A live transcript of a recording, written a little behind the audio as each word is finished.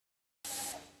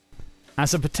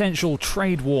As a potential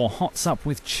trade war hots up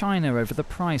with China over the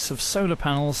price of solar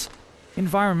panels,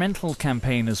 environmental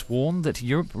campaigners warn that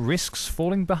Europe risks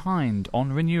falling behind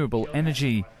on renewable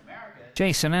energy.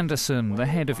 Jason Anderson, the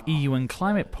head of EU and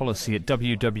climate policy at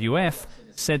WWF,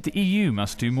 said the EU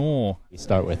must do more. We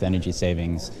start with energy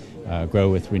savings, grow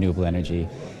with renewable energy,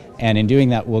 and in doing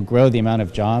that we'll grow the amount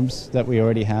of jobs that we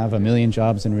already have. 1 million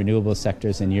jobs in renewable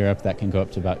sectors in Europe, that can go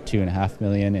up to about 2.5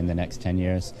 million in the next 10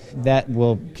 years. That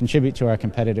will contribute to our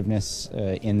competitiveness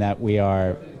in that we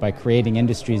are, by creating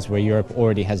industries where Europe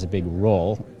already has a big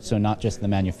role, so not just the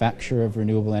manufacture of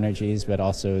renewable energies, but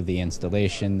also the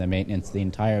installation, the maintenance, the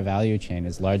entire value chain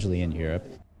is largely in Europe.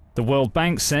 The World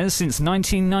Bank says since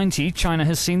 1990, China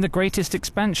has seen the greatest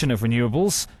expansion of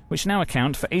renewables, which now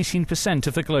account for 18%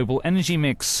 of the global energy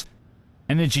mix.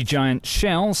 Energy giant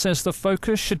Shell says the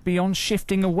focus should be on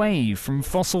shifting away from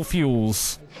fossil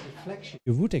fuels.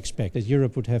 You would expect that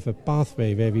Europe would have a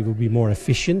pathway where we would be more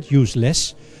efficient, use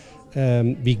less.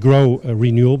 We grow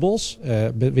renewables,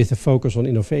 but with a focus on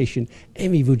innovation,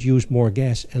 and we would use more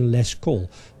gas and less coal,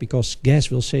 because gas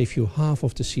will save you half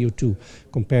of the CO2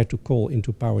 compared to coal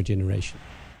into power generation.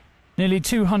 Nearly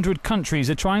 200 countries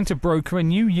are trying to broker a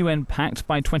new UN pact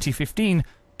by 2015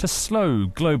 to slow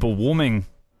global warming.